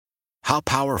How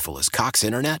powerful is Cox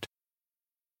Internet?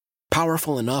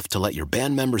 Powerful enough to let your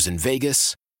band members in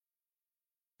Vegas,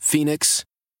 Phoenix,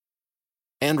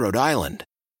 and Rhode Island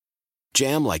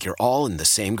jam like you're all in the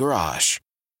same garage.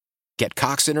 Get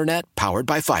Cox Internet powered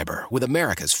by fiber with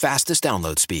America's fastest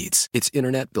download speeds. It's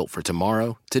internet built for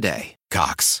tomorrow, today.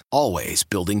 Cox, always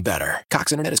building better.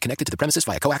 Cox Internet is connected to the premises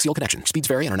via coaxial connection. Speeds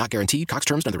vary and are not guaranteed. Cox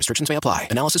terms and other restrictions may apply.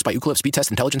 Analysis by Ookla Speed Test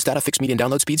Intelligence Data. Fixed median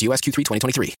download speeds. US Q3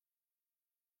 2023.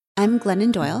 I'm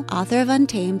Glennon Doyle, author of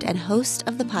Untamed and host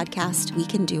of the podcast We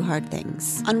Can Do Hard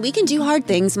Things. On We Can Do Hard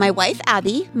Things, my wife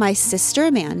Abby, my sister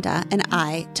Amanda, and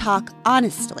I talk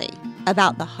honestly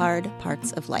about the hard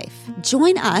parts of life.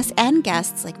 Join us and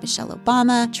guests like Michelle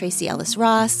Obama, Tracy Ellis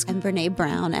Ross, and Brene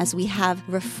Brown as we have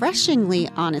refreshingly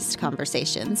honest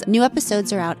conversations. New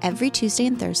episodes are out every Tuesday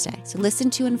and Thursday, so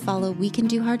listen to and follow We Can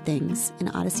Do Hard Things, an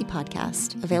Odyssey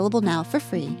podcast, available now for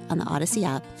free on the Odyssey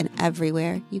app and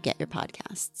everywhere you get your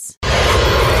podcasts.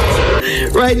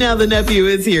 Right now, the nephew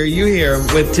is here. You hear him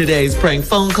with today's prank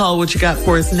phone call. What you got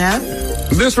for us, Neff?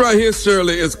 This right here,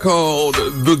 Shirley, is called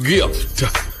The Gift.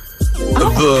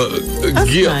 The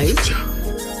gift. Nice.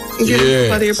 Give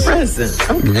somebody a present.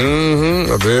 Okay.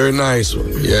 A very nice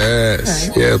one. Yes.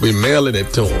 Okay. Yeah, we mailing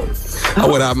it to him. I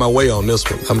went out my way on this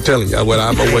one. I'm telling you, I went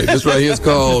out my way. This right here is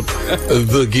called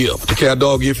The Gift. The cat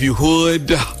dog, if you would.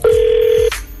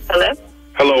 Hello?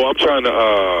 Hello, I'm trying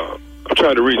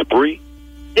to reach Bree.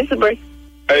 This is Bree.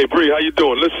 Hey, Bree, how you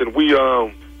doing? Listen,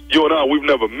 you and I, we've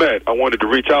never met. I wanted to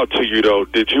reach out to you though.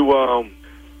 Did you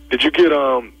get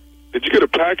a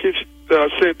package that I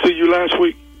sent to you last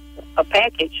week? A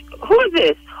package? Who is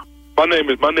this? My name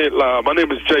is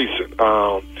Jason.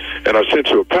 And I sent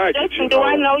you a package. Jason, do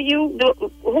I know you?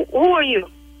 Who are you?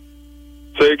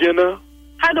 Say again now?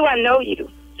 How do I know you?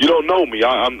 You don't know me.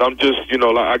 I'm just,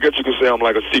 I guess you could say I'm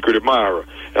like a secret admirer,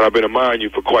 and I've been admiring you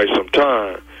for quite some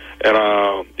time. And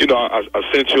I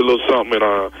sent you a little something, and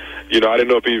I didn't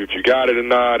know if you got it or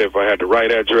not, if I had the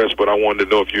right address, but I wanted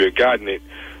to know if you had gotten it.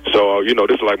 So,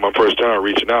 this is like my first time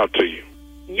reaching out to you.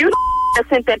 You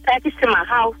sent that package to my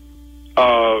house?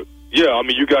 Yeah, I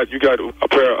mean, you got a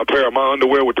pair of my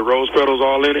underwear with the rose petals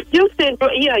all in it? You sent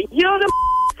drawers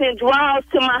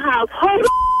to my house. Who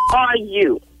are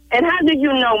you? And how do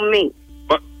you know me?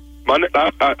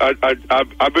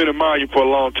 I've been admiring you for a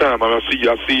long time. I see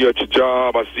you at your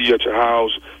job. I see you at your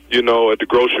house, at the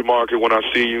grocery market when I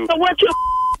see you. So what you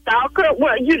stalker?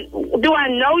 Do I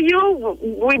know you?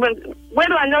 Where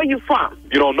do I know you from?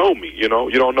 You don't know me, You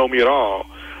don't know me at all.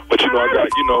 But, I got,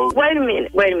 Wait a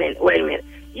minute.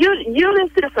 You done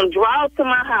sent some drawers to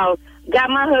my house, got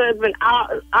my husband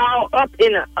all up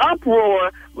in an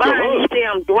uproar behind these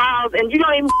damn drawers, and you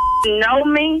don't even know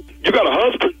me? You got a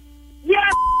husband?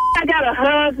 Yeah, I got a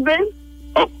husband.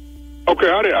 Oh, okay.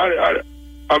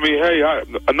 I mean, hey,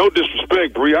 no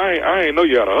disrespect, Bree. I ain't know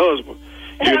you had a husband.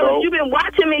 Hell, you've been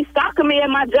watching me, stalking me at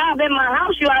my job, in my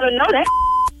house. You ought to know that.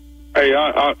 Hey,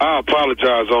 I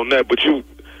apologize on that, but so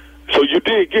you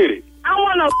did get it. I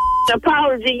want no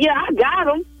apology. Yeah, I got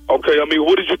him. Okay, I mean,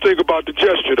 what did you think about the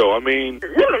gesture, though? I mean,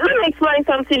 let me explain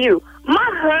something to you. My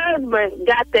husband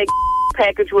got that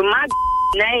package with my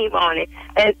name on it,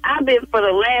 and I've been for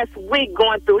the last week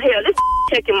going through hell. This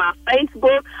checking my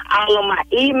Facebook, all of my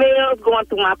emails, going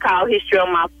through my call history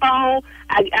on my phone.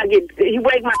 He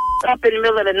wake my up in the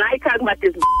middle of the night talking about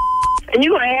this, and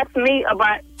you gonna ask me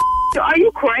about? Are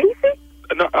you crazy?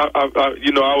 No, I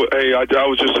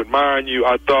was just admiring you.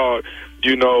 I thought,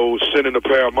 sending a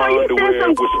pair of my underwear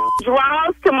with some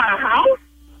drawers to my house.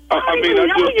 I don't even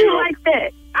know you like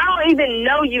that. I don't even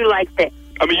know you like that.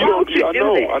 I mean, I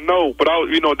know, but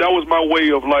that was my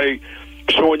way of like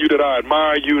showing you that I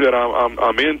admire you, that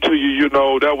I'm into you.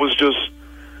 That was just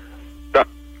that.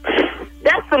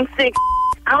 That's some sick.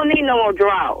 I don't need no more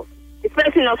drawers,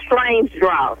 especially no strange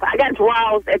drawers. I got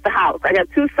drawers at the house. I got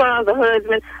 2 sons, a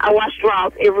husband. I wash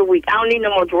drawers every week. I don't need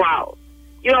no more drawers.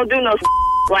 You don't do no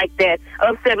like that.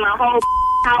 Upset my whole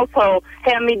household.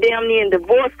 Have me damn near in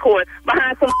divorce court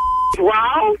behind some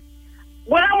drawers.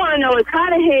 What I want to know is how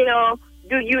the hell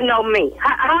do you know me?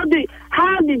 How did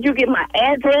you get my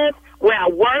address, where I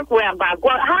work, where I buy?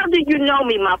 How do you know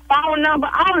me? My phone number,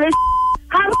 all this.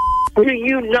 How do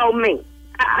you know me?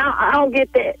 I don't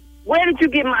get that. Where did you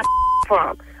get my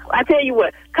from? I tell you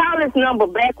what, call this number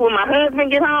back when my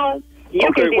husband get home. You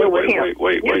can deal with him.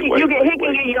 He can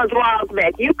get your drawers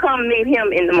back. You come meet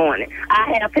him in the morning.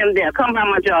 I have him there. Come by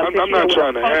my job. I'm not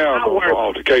trying to have no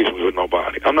altercations with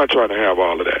nobody. I'm not trying to have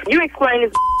all of that. You explain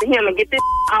this to him and get this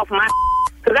off my,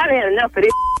 because I done had enough of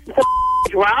this.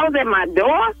 Drawers at my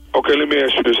door? Okay, let me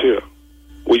ask you this here.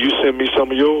 Will you send me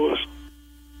some of yours?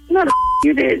 No,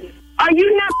 you didn't. Are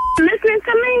you not listening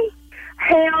to me?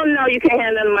 Hell no, you can't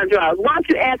have none of my drawers. Why don't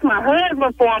you ask my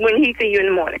husband for them when he see you in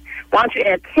the morning? Why don't you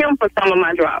ask him for some of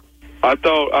my drawers? I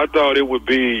thought it would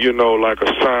be, like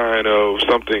a sign of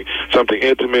something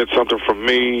intimate, something from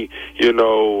me,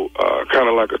 kind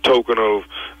of like a token of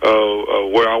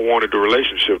where I wanted the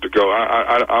relationship to go.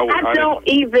 I don't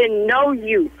even know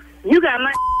you. You got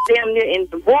my damn near in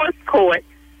divorce court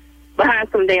behind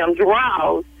some damn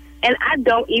drawers, and I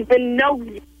don't even know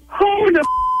you. Who the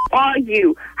are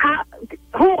you?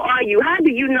 Who are you? How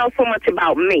do you know so much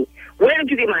about me? Where did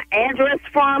you get my address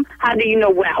from? How do you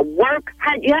know where I work?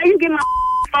 How you get my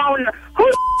phone? Who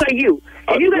are you?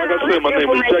 If you got all this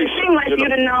information, it seems like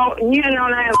you done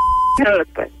known I have a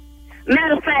husband.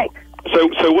 Matter of fact,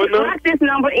 say what now? Lock this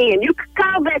number in. You can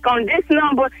call back on this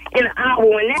number in an hour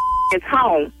when that is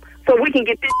home, so we can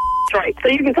get this straight. So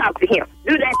you can talk to him.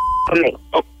 Do that for me.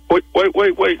 Oh,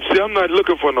 wait. See, I'm not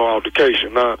looking for no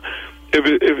altercation. Now, if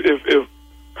you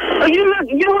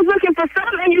was looking for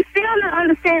something and you still don't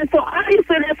understand, so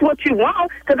obviously that's what you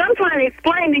want, because I'm trying to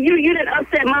explain to you, you done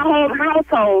upset my whole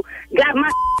household, got my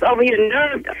over here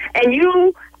nerved, and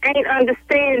you ain't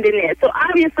understanding that. So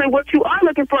obviously what you are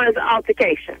looking for is an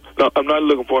altercation. No, I'm not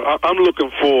looking for it. I'm looking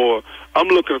for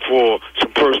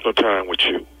some personal time with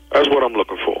you. That's what I'm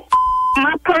looking for.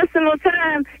 My personal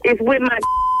time is with my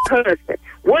husband.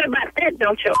 What about that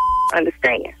don't you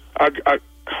understand?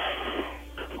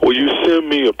 Will you send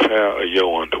me a pair of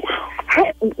your underwear?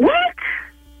 Hey, what?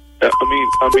 I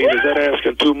mean, is that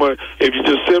asking too much? If you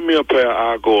just send me a pair,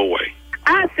 I'll go away.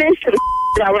 I'll send you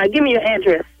the all right. Give me your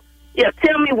address. Yeah,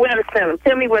 tell me where to send them.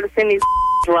 Tell me where to send these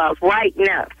drawers right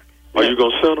now. Are you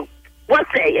going to send them? What's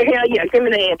that? Hell yeah, give me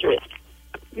the address.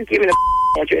 You give me the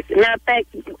address. Matter of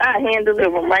fact, I'll hand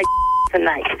deliver them right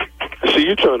tonight. See,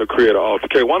 you trying to create an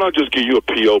altercation. Why not just give you a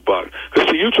P.O. box? Because,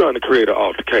 see, you trying to create an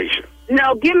altercation.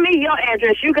 No, give me your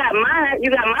address. You got mine. You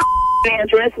got my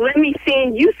address. Let me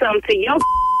send you some to your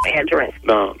address.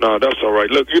 No, that's all right.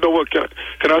 Look, you know what? Can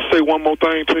I say one more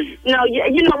thing to you? No,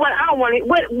 you know what? I don't want it.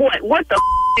 What the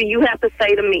do you have to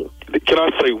say to me? Can I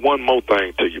say one more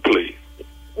thing to you, please?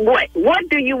 What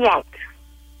do you want?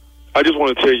 I just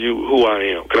want to tell you who I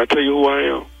am. Can I tell you who I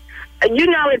am? You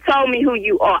know it told me who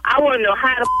you are. I want to know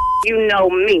how the you know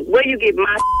me. Where you get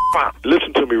my from?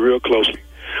 Listen to me real closely.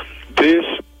 This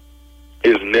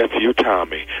is nephew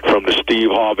Tommy from the Steve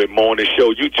Harvey Morning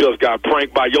Show. You just got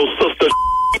pranked by your sister.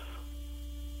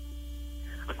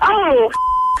 Oh,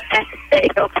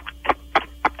 hell.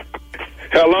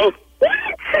 Hello? What?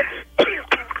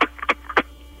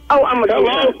 Oh, I'm a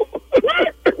hello?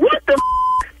 What the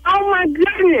oh, my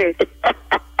goodness.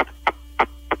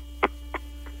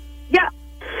 Yeah.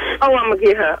 Oh, I'm going to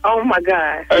get her. Oh, my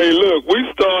God. Hey, look,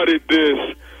 we started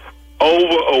this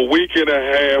over a week and a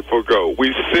half ago.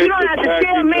 We sent you don't have to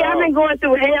tell me. I've been going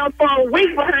through hell for a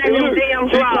week behind them damn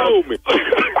drugs.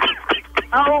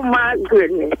 Oh, my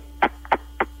goodness.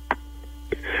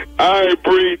 All right,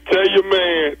 Bree, tell your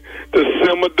man to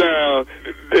simmer down.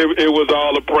 It was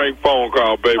all a prank phone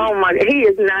call, baby. Oh, my God. He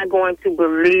is not going to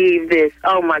believe this.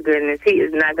 Oh, my goodness. He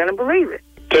is not going to believe it.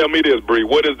 Tell me this, Bree.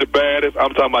 What is the baddest?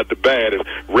 I'm talking about the baddest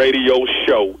radio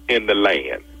show in the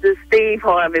land. The Steve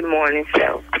Harvey Morning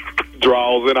Show.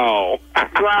 Draws and all.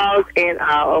 Draws and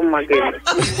all. Oh, my goodness.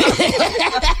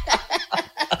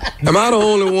 Am I the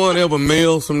only one ever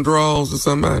mailed some draws to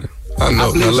somebody? I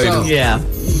know, my lady. So. Yeah.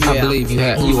 I believe you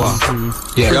are.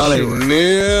 Yeah, y'all ain't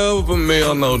never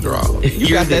mailed no draws. You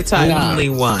got that time only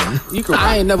one.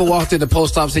 I ain't never walked in the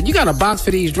post office and said, you got a box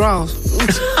for these draws?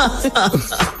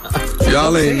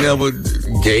 Y'all ain't never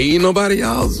gave nobody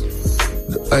y'all's.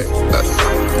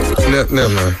 Never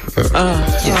mind.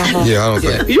 Yeah, I don't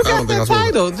think. You got that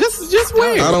title. Just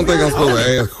wait. I don't think I'm supposed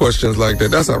to ask questions like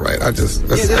that. That's all right. That's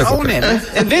own okay. it.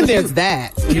 And then there's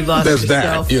that. You lost there's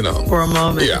yourself that, you know. for a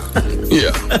moment.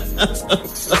 Yeah.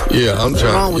 I'm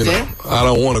trying. You know, I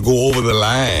don't want to go over the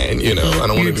line. You know, I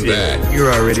don't want to do that. You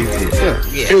already did.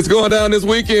 Yeah. It's going down this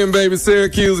weekend, baby.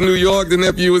 Syracuse, New York. The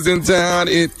nephew is in town.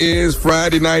 It is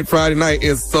Friday night. Friday night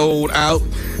is sold out.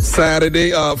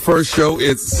 Saturday, first show,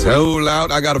 it's sold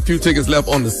out. I got a few tickets left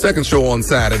on the second show on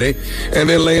Saturday. And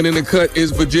then laying in the cut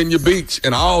is Virginia Beach.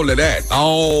 And all of that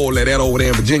over there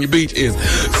in Virginia Beach is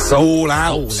sold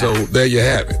out. So there you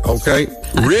have it, okay?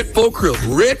 Red for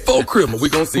Christmas. We're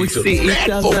going to see each other.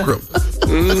 Red for Christmas.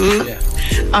 Mm-hmm.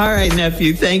 Yeah. All right,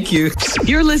 nephew. Thank you.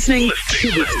 You're listening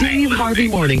to the Steve Harvey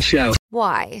Morning Show.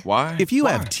 Why? Why? If you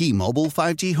have T-Mobile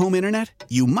 5G home internet,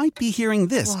 you might be hearing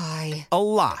this Why? a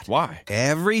lot. Why?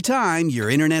 Every time your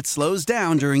internet slows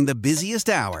down during the busiest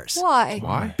hours. Why?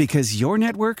 Why? Because your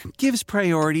network gives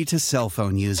priority to cell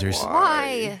phone users.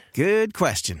 Why? Good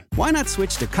question. Why not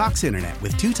switch to Cox Internet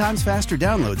with 2 times faster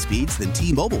download speeds than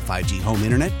T-Mobile 5G home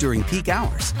internet during peak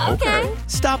hours? Okay.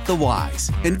 Stop the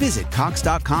whys and visit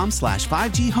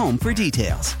cox.com/5G home for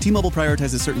details. T-Mobile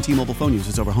prioritizes certain T-Mobile phone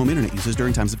users over home internet users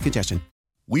during times of congestion.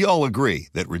 We all agree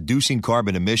that reducing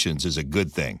carbon emissions is a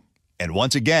good thing. And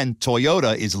once again,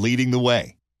 Toyota is leading the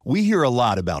way. We hear a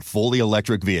lot about fully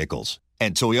electric vehicles,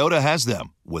 and Toyota has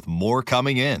them, with more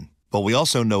coming in. But we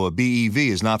also know a BEV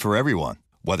is not for everyone,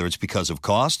 whether it's because of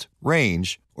cost,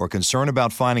 range, or concern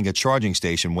about finding a charging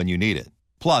station when you need it.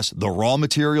 Plus, the raw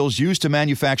materials used to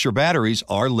manufacture batteries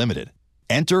are limited.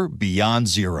 Enter Beyond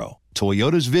Zero,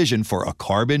 Toyota's vision for a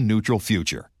carbon-neutral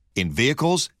future. In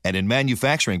vehicles and in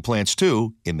manufacturing plants,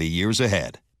 too, in the years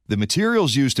ahead. The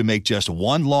materials used to make just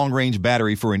one long-range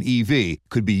battery for an EV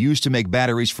could be used to make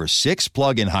batteries for 6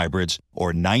 plug-in hybrids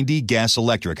or 90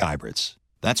 gas-electric hybrids.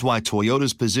 That's why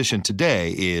Toyota's position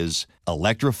today is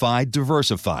electrified,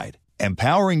 diversified,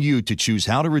 empowering you to choose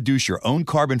how to reduce your own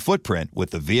carbon footprint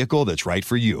with the vehicle that's right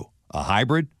for you, a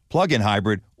hybrid, plug-in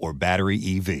hybrid, or battery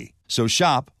EV. So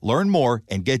shop, learn more,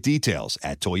 and get details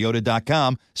at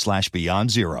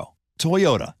toyota.com/beyondzero.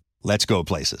 Toyota, let's go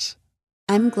places.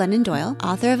 I'm Glennon Doyle,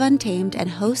 author of Untamed and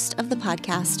host of the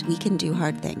podcast We Can Do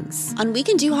Hard Things. On We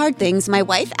Can Do Hard Things, my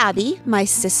wife Abby, my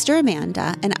sister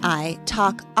Amanda, and I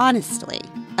talk honestly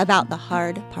about the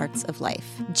hard parts of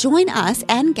life. Join us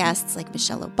and guests like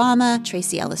Michelle Obama,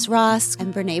 Tracy Ellis Ross,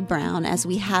 and Brene Brown as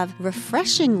we have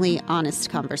refreshingly honest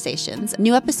conversations.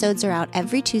 New episodes are out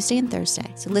every Tuesday and Thursday,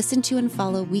 so listen to and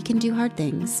follow We Can Do Hard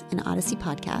Things, an Odyssey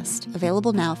podcast,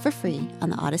 available now for free on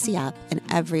the Odyssey app and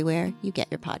everywhere you get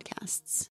your podcasts.